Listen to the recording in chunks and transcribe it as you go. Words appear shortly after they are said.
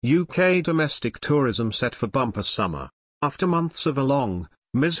UK domestic tourism set for bumper summer. After months of a long,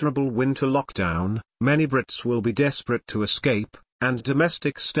 miserable winter lockdown, many Brits will be desperate to escape, and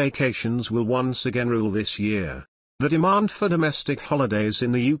domestic staycations will once again rule this year. The demand for domestic holidays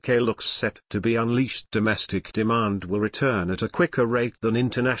in the UK looks set to be unleashed. Domestic demand will return at a quicker rate than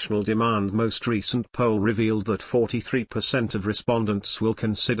international demand. Most recent poll revealed that 43% of respondents will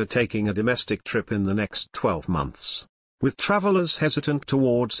consider taking a domestic trip in the next 12 months. With travellers hesitant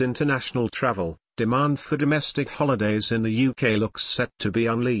towards international travel, demand for domestic holidays in the UK looks set to be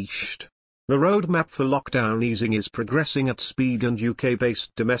unleashed. The roadmap for lockdown easing is progressing at speed, and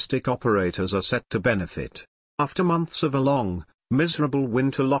UK-based domestic operators are set to benefit. After months of a long, miserable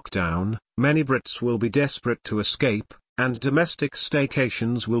winter lockdown, many Brits will be desperate to escape, and domestic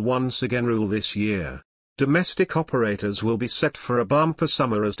staycations will once again rule this year. Domestic operators will be set for a bumper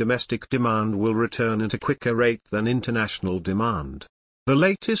summer as domestic demand will return at a quicker rate than international demand. The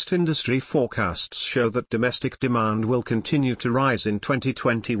latest industry forecasts show that domestic demand will continue to rise in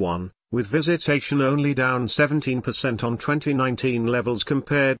 2021, with visitation only down 17% on 2019 levels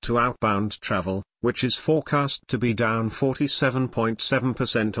compared to outbound travel, which is forecast to be down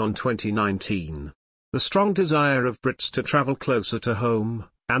 47.7% on 2019. The strong desire of Brits to travel closer to home,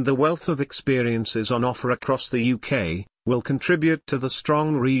 and the wealth of experiences on offer across the UK, will contribute to the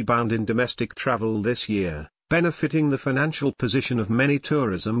strong rebound in domestic travel this year, benefiting the financial position of many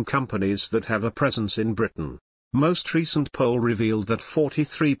tourism companies that have a presence in Britain. Most recent poll revealed that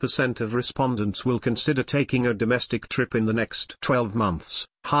 43% of respondents will consider taking a domestic trip in the next 12 months,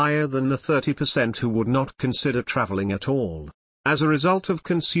 higher than the 30% who would not consider travelling at all. As a result of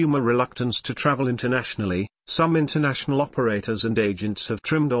consumer reluctance to travel internationally, some international operators and agents have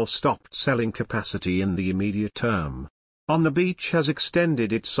trimmed or stopped selling capacity in the immediate term. On the Beach has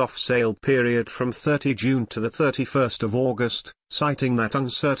extended its off-sale period from 30 June to the 31st of August, citing that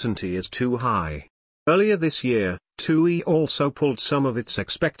uncertainty is too high. Earlier this year, TUI also pulled some of its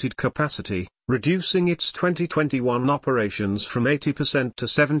expected capacity, reducing its 2021 operations from 80% to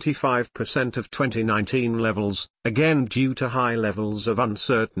 75% of 2019 levels, again due to high levels of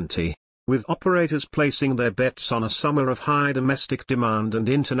uncertainty. With operators placing their bets on a summer of high domestic demand and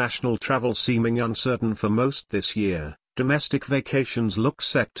international travel seeming uncertain for most this year, domestic vacations look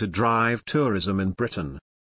set to drive tourism in Britain.